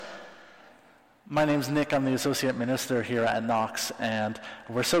My name's Nick. I'm the Associate Minister here at Knox, and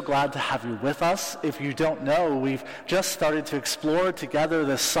we're so glad to have you with us. If you don't know, we've just started to explore together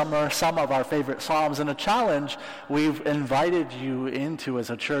this summer some of our favorite Psalms, and a challenge we've invited you into as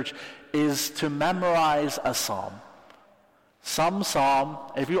a church is to memorize a Psalm. Some Psalm.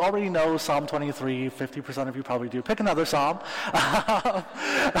 If you already know Psalm 23, 50% of you probably do. Pick another Psalm.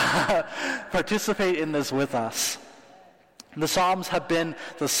 Participate in this with us. The Psalms have been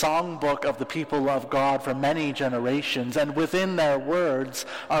the songbook of the people of God for many generations, and within their words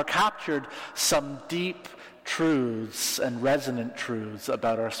are captured some deep truths and resonant truths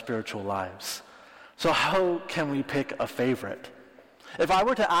about our spiritual lives. So how can we pick a favorite? If I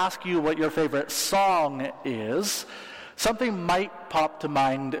were to ask you what your favorite song is, something might pop to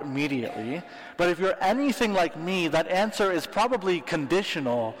mind immediately, but if you're anything like me, that answer is probably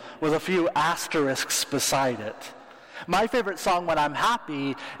conditional with a few asterisks beside it. My favorite song when I'm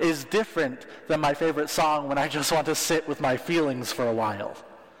happy is different than my favorite song when I just want to sit with my feelings for a while.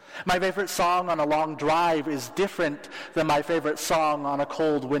 My favorite song on a long drive is different than my favorite song on a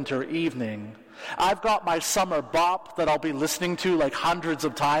cold winter evening. I've got my summer bop that I'll be listening to like hundreds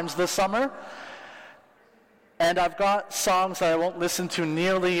of times this summer, and I've got songs that I won't listen to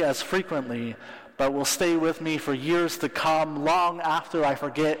nearly as frequently, but will stay with me for years to come, long after I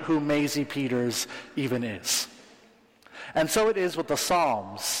forget who Maisie Peters even is. And so it is with the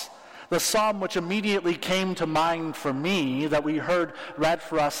Psalms. The psalm which immediately came to mind for me that we heard read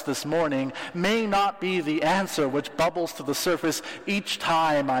for us this morning may not be the answer which bubbles to the surface each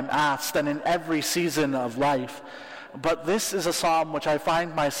time I'm asked and in every season of life. But this is a psalm which I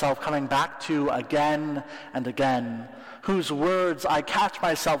find myself coming back to again and again, whose words I catch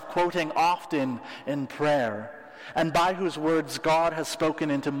myself quoting often in prayer, and by whose words God has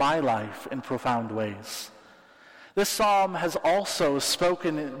spoken into my life in profound ways. This psalm has also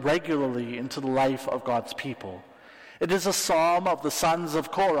spoken regularly into the life of God's people. It is a psalm of the sons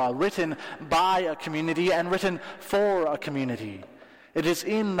of Korah, written by a community and written for a community. It is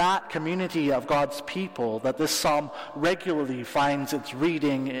in that community of God's people that this psalm regularly finds its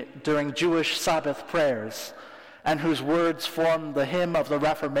reading during Jewish Sabbath prayers, and whose words form the hymn of the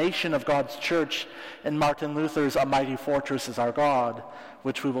Reformation of God's church in Martin Luther's A Mighty Fortress is Our God,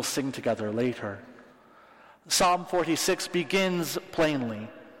 which we will sing together later. Psalm 46 begins plainly.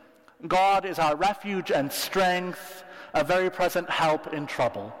 God is our refuge and strength, a very present help in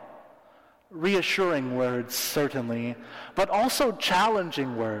trouble. Reassuring words, certainly, but also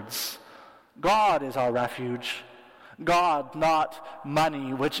challenging words. God is our refuge. God, not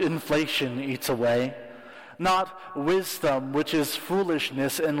money, which inflation eats away. Not wisdom, which is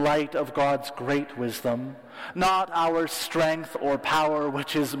foolishness in light of God's great wisdom. Not our strength or power,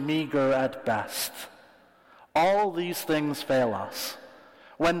 which is meager at best. All these things fail us.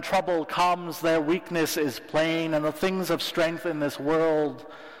 When trouble comes, their weakness is plain, and the things of strength in this world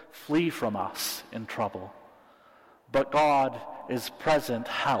flee from us in trouble. But God is present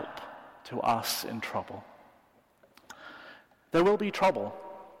help to us in trouble. There will be trouble.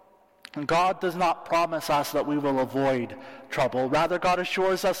 And God does not promise us that we will avoid trouble. Rather, God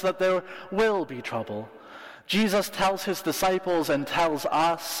assures us that there will be trouble. Jesus tells his disciples and tells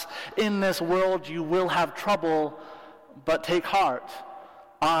us, in this world you will have trouble, but take heart,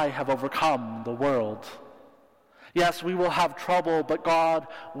 I have overcome the world. Yes, we will have trouble, but God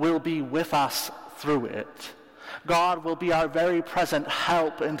will be with us through it. God will be our very present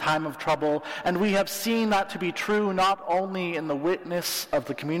help in time of trouble, and we have seen that to be true not only in the witness of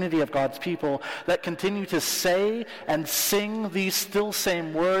the community of God's people that continue to say and sing these still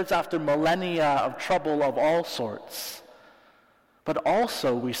same words after millennia of trouble of all sorts, but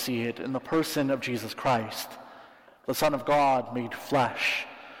also we see it in the person of Jesus Christ, the Son of God made flesh,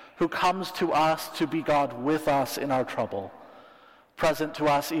 who comes to us to be God with us in our trouble, present to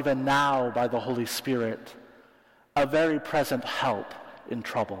us even now by the Holy Spirit, a very present help in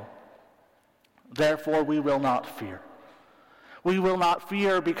trouble. Therefore, we will not fear. We will not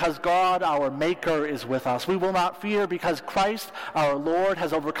fear because God, our Maker, is with us. We will not fear because Christ, our Lord,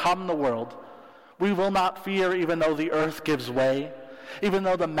 has overcome the world. We will not fear even though the earth gives way, even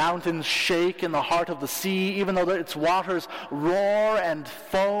though the mountains shake in the heart of the sea, even though its waters roar and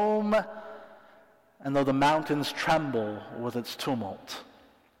foam, and though the mountains tremble with its tumult.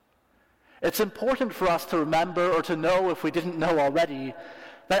 It's important for us to remember, or to know if we didn't know already,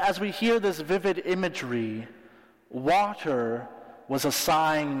 that as we hear this vivid imagery, water was a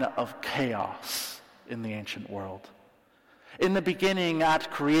sign of chaos in the ancient world. In the beginning,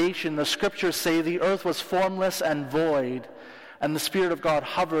 at creation, the scriptures say the earth was formless and void, and the Spirit of God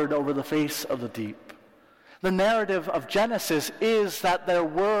hovered over the face of the deep. The narrative of Genesis is that there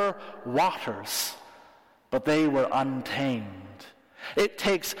were waters, but they were untamed. It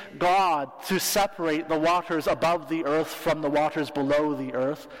takes God to separate the waters above the earth from the waters below the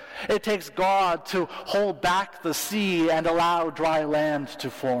earth. It takes God to hold back the sea and allow dry land to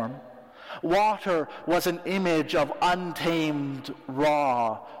form. Water was an image of untamed,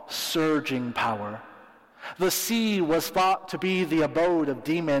 raw, surging power. The sea was thought to be the abode of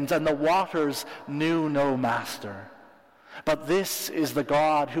demons, and the waters knew no master. But this is the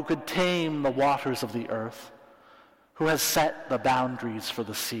God who could tame the waters of the earth, who has set the boundaries for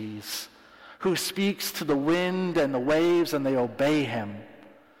the seas, who speaks to the wind and the waves, and they obey him.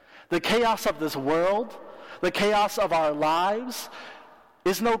 The chaos of this world, the chaos of our lives,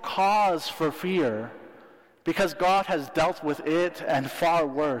 is no cause for fear, because God has dealt with it and far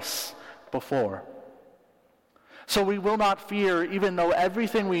worse before. So we will not fear, even though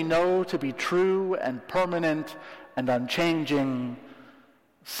everything we know to be true and permanent and unchanging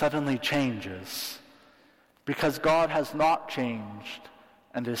suddenly changes, because God has not changed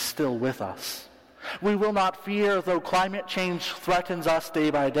and is still with us. We will not fear, though climate change threatens us day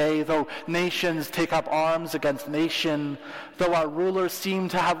by day, though nations take up arms against nation, though our rulers seem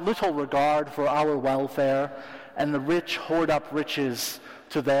to have little regard for our welfare, and the rich hoard up riches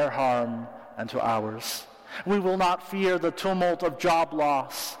to their harm and to ours. We will not fear the tumult of job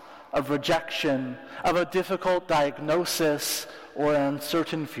loss, of rejection, of a difficult diagnosis, or an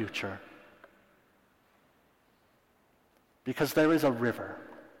uncertain future. Because there is a river.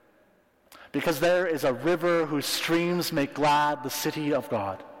 Because there is a river whose streams make glad the city of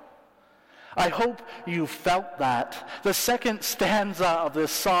God. I hope you felt that. The second stanza of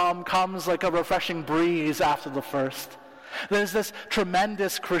this psalm comes like a refreshing breeze after the first. There's this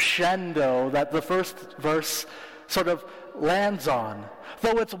tremendous crescendo that the first verse sort of lands on.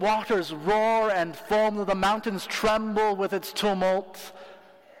 Though its waters roar and foam, though the mountains tremble with its tumult,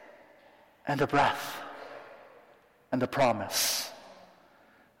 and a breath, and a promise.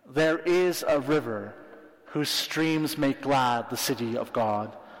 There is a river whose streams make glad the city of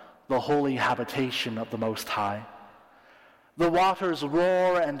God, the holy habitation of the Most High. The waters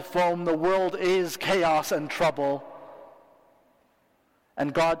roar and foam, the world is chaos and trouble,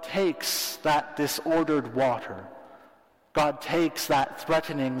 and God takes that disordered water, God takes that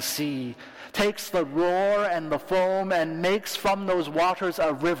threatening sea, takes the roar and the foam, and makes from those waters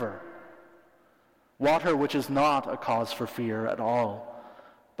a river. Water which is not a cause for fear at all,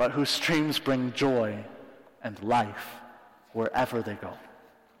 but whose streams bring joy and life wherever they go.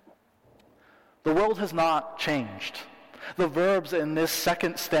 The world has not changed. The verbs in this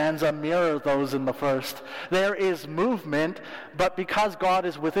second stanza mirror those in the first. There is movement, but because God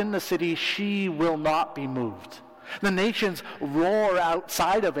is within the city, she will not be moved. The nations roar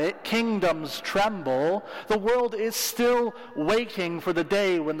outside of it. Kingdoms tremble. The world is still waiting for the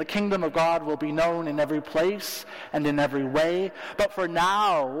day when the kingdom of God will be known in every place and in every way. But for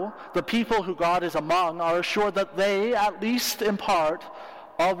now, the people who God is among are assured that they, at least in part,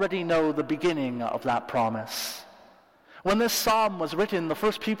 already know the beginning of that promise. When this psalm was written, the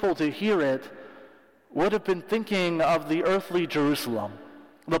first people to hear it would have been thinking of the earthly Jerusalem,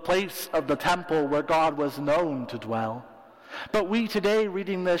 the place of the temple where God was known to dwell. But we today,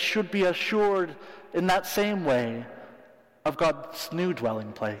 reading this, should be assured in that same way of God's new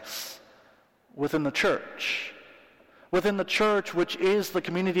dwelling place, within the church. Within the church, which is the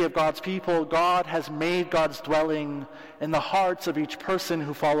community of God's people, God has made God's dwelling in the hearts of each person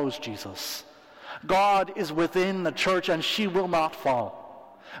who follows Jesus. God is within the church, and she will not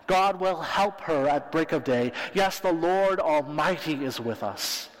fall. God will help her at break of day. Yes, the Lord Almighty is with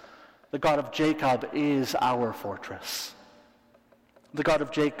us. The God of Jacob is our fortress. The God of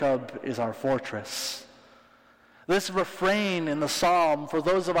Jacob is our fortress. This refrain in the psalm, for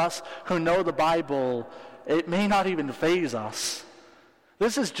those of us who know the Bible, it may not even faze us.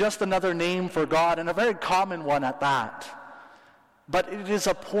 This is just another name for God, and a very common one at that. But it is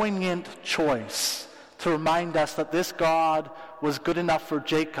a poignant choice to remind us that this God was good enough for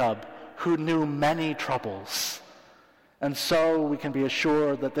Jacob, who knew many troubles. And so we can be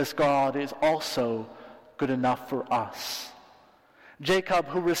assured that this God is also good enough for us. Jacob,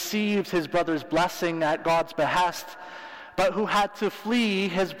 who received his brother's blessing at God's behest, but who had to flee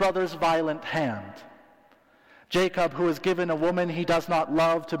his brother's violent hand. Jacob, who is given a woman he does not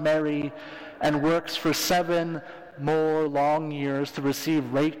love to marry, and works for 7 more long years to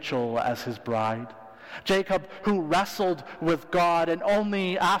receive Rachel as his bride. Jacob, who wrestled with God, and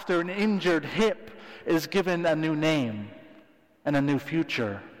only after an injured hip is given a new name and a new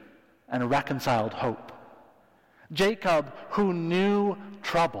future and a reconciled hope. Jacob, who knew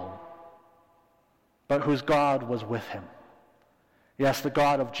trouble, but whose God was with him. Yes, the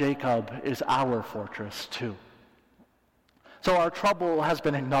God of Jacob is our fortress too. So our trouble has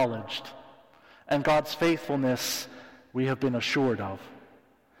been acknowledged, and God's faithfulness we have been assured of.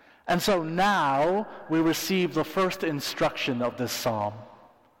 And so now we receive the first instruction of this psalm.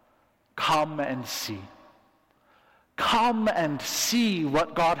 Come and see. Come and see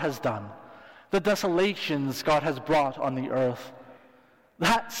what God has done, the desolations God has brought on the earth.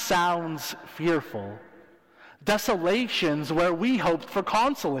 That sounds fearful. Desolations where we hoped for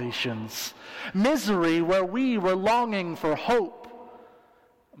consolations. Misery where we were longing for hope.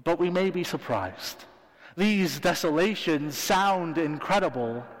 But we may be surprised. These desolations sound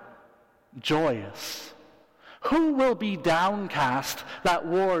incredible, joyous. Who will be downcast that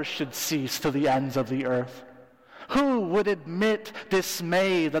wars should cease to the ends of the earth? Who would admit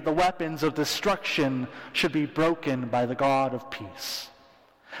dismay that the weapons of destruction should be broken by the God of peace?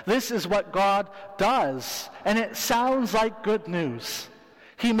 This is what God does, and it sounds like good news.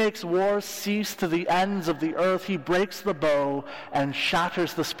 He makes wars cease to the ends of the earth. He breaks the bow and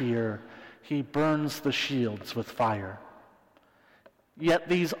shatters the spear. He burns the shields with fire. Yet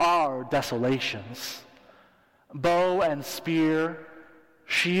these are desolations. Bow and spear,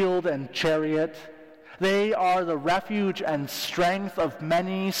 shield and chariot, they are the refuge and strength of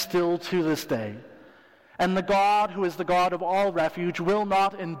many still to this day. And the God who is the God of all refuge will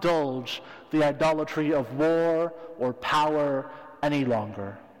not indulge the idolatry of war or power any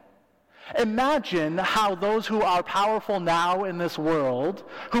longer. Imagine how those who are powerful now in this world,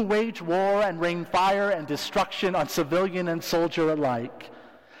 who wage war and rain fire and destruction on civilian and soldier alike,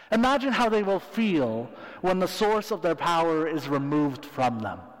 imagine how they will feel when the source of their power is removed from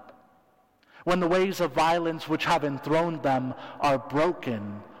them, when the ways of violence which have enthroned them are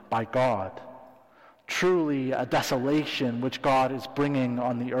broken by God. Truly a desolation which God is bringing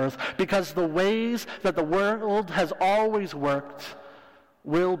on the earth, because the ways that the world has always worked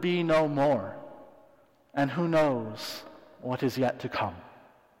will be no more. And who knows what is yet to come.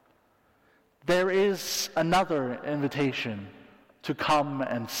 There is another invitation to come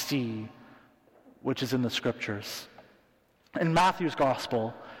and see, which is in the Scriptures. In Matthew's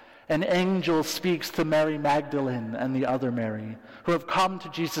Gospel, an angel speaks to Mary Magdalene and the other Mary, who have come to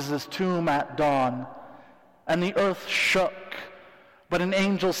Jesus' tomb at dawn, and the earth shook. But an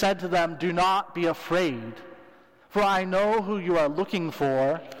angel said to them, "Do not be afraid, for I know who you are looking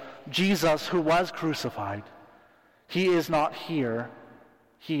for, Jesus who was crucified. He is not here.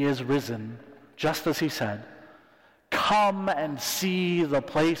 He is risen, just as he said. Come and see the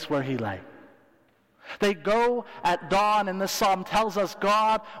place where he lay." They go at dawn, and this psalm tells us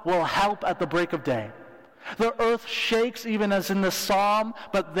God will help at the break of day. The earth shakes even as in the psalm,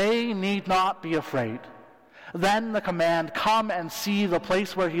 but they need not be afraid. Then the command, come and see the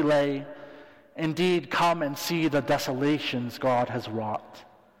place where he lay. Indeed, come and see the desolations God has wrought.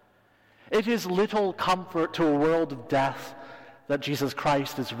 It is little comfort to a world of death that Jesus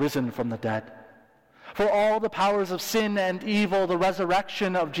Christ is risen from the dead. For all the powers of sin and evil, the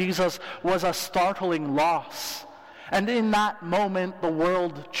resurrection of Jesus was a startling loss. And in that moment, the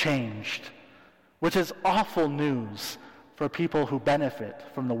world changed, which is awful news for people who benefit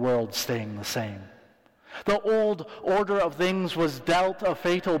from the world staying the same. The old order of things was dealt a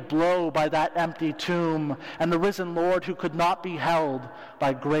fatal blow by that empty tomb and the risen Lord who could not be held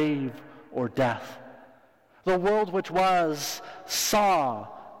by grave or death. The world which was saw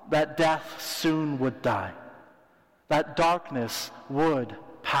that death soon would die, that darkness would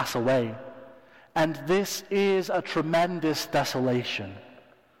pass away. And this is a tremendous desolation.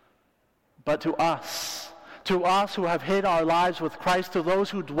 But to us who have hid our lives with Christ, to those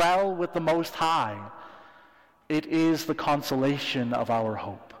who dwell with the Most High, it is the consolation of our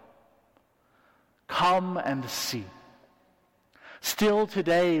hope. Come and see. Still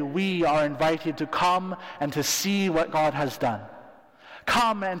today, we are invited to come and to see what God has done.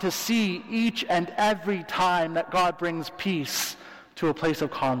 Come and to see each and every time that God brings peace to a place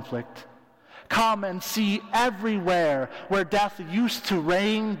of conflict. Come and see everywhere where death used to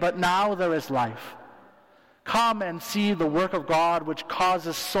reign, but now there is life. Come and see the work of God which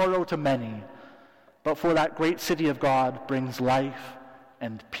causes sorrow to many, but for that great city of God brings life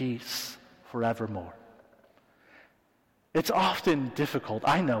and peace forevermore. It's often difficult,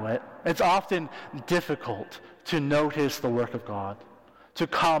 I know it, it's often difficult to notice the work of God, to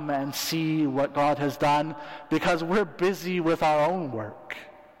come and see what God has done, because we're busy with our own work.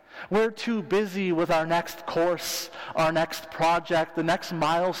 We're too busy with our next course, our next project, the next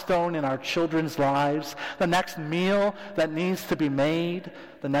milestone in our children's lives, the next meal that needs to be made,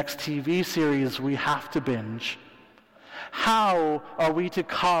 the next TV series we have to binge. How are we to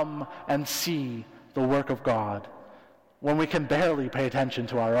come and see the work of God when we can barely pay attention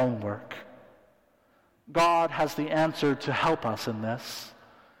to our own work? God has the answer to help us in this,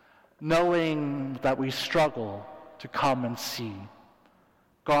 knowing that we struggle to come and see.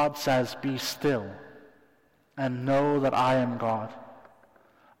 God says, "Be still and know that I am God.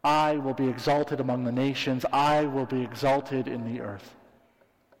 I will be exalted among the nations. I will be exalted in the earth."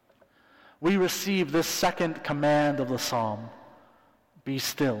 We receive this second command of the psalm, "Be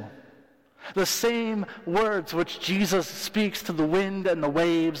still." The same words which Jesus speaks to the wind and the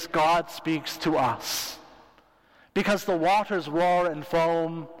waves, God speaks to us. Because the waters roar and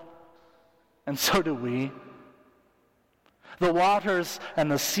foam, and so do we. The waters and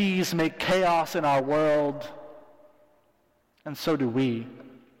the seas make chaos in our world, and so do we.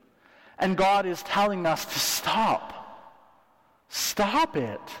 And God is telling us to stop. Stop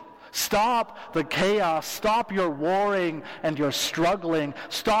it. Stop the chaos. Stop your warring and your struggling.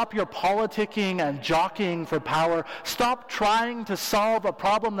 Stop your politicking and jockeying for power. Stop trying to solve a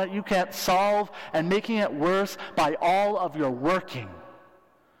problem that you can't solve and making it worse by all of your working.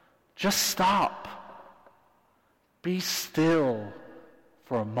 Just stop. Be still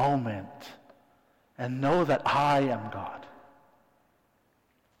for a moment and know that I am God.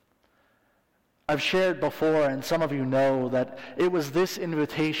 I've shared before, and some of you know, that it was this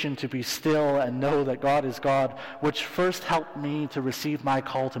invitation to be still and know that God is God which first helped me to receive my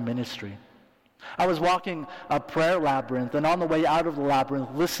call to ministry. I was walking a prayer labyrinth, and on the way out of the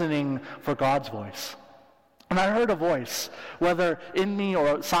labyrinth, listening for God's voice. And I heard a voice, whether in me or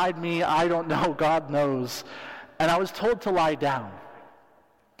outside me, I don't know, God knows. And I was told to lie down.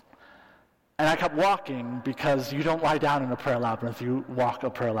 And I kept walking because you don't lie down in a prayer labyrinth, you walk a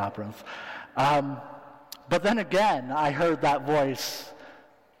prayer labyrinth. But then again, I heard that voice,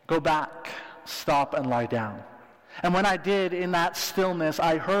 "Go back, stop and lie down." And when I did, in that stillness,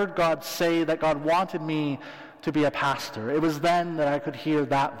 I heard God say that God wanted me to be a pastor. It was then that I could hear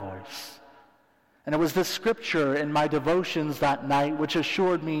that voice. And it was this scripture in my devotions that night which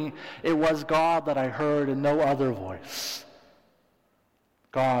assured me it was God that I heard and no other voice.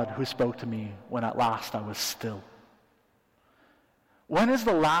 God who spoke to me when at last I was still. When is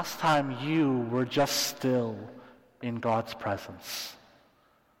the last time you were just still in God's presence?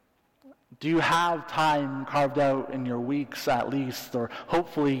 Do you have time carved out in your weeks at least, or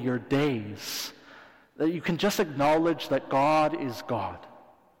hopefully your days, that you can just acknowledge that God is God?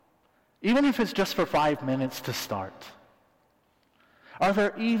 Even if it's just for 5 minutes to start. Are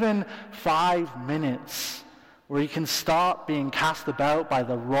there even 5 minutes where you can stop being cast about by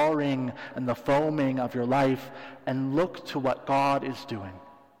the roaring and the foaming of your life and look to what God is doing?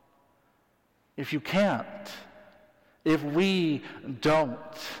 If you can't, if we don't,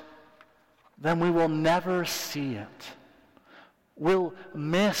 then we will never see it. We'll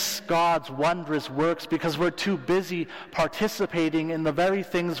miss God's wondrous works because we're too busy participating in the very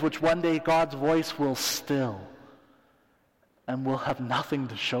things which one day God's voice will still, and we'll have nothing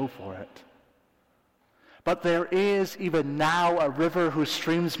to show for it. But there is even now a river whose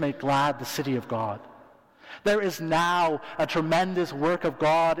streams make glad the city of God. There is now a tremendous work of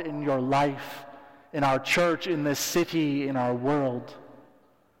God in your life, in our church, in this city, in our world.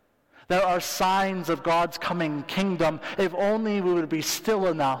 There are signs of God's coming kingdom, if only we would be still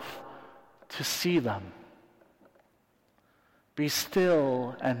enough to see them. Be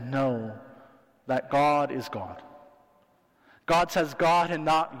still and know that God is God. God says God and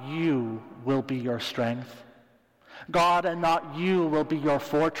not you will be your strength. God and not you will be your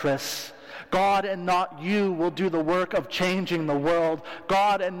fortress. God and not you will do the work of changing the world.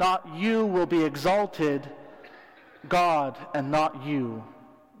 God and not you will be exalted. God and not you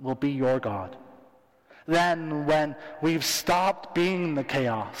will be your God. Then when we've stopped being the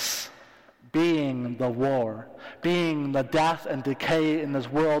chaos, being the war, being the death and decay in this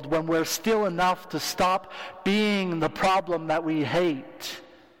world, when we're still enough to stop being the problem that we hate,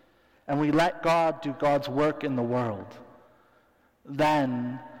 and we let God do God's work in the world,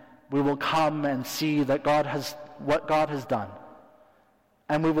 then we will come and see that what God has done.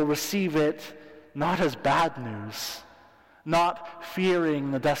 And we will receive it not as bad news, not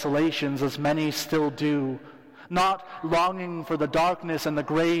fearing the desolations as many still do, not longing for the darkness and the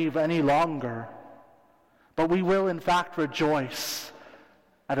grave any longer, but we will in fact rejoice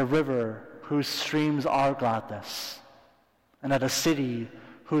at a river whose streams are gladness, and at a city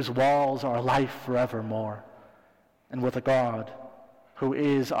whose walls are life forevermore, and with a God who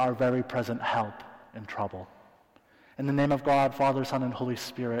is our very present help in trouble. In the name of God, Father, Son, and Holy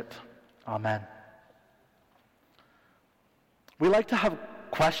Spirit, amen. We like to have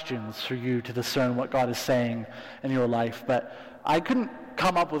questions for you to discern what God is saying in your life, but I couldn't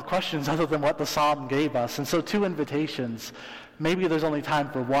come up with questions other than what the psalm gave us. And so 2 invitations. Maybe there's only time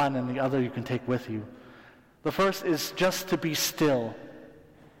for one, and the other you can take with you. The first is just to be still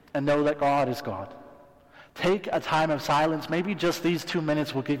and know that God is God. Take a time of silence, maybe just these 2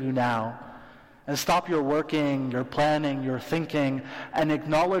 minutes we'll give you now, and stop your working, your planning, your thinking, and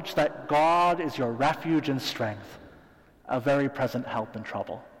acknowledge that God is your refuge and strength, a very present help in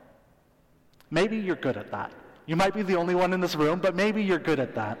trouble. Maybe you're good at that. You might be the only one in this room, but maybe you're good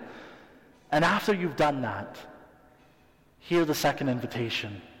at that. And after you've done that, hear the second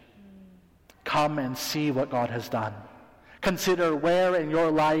invitation. Come and see what God has done. Consider where in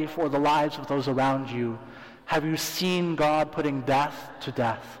your life or the lives of those around you have you seen God putting death to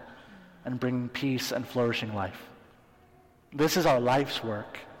death and bringing peace and flourishing life. This is our life's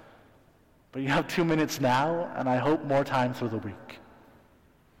work. But you have 2 minutes now, and I hope more time through the week.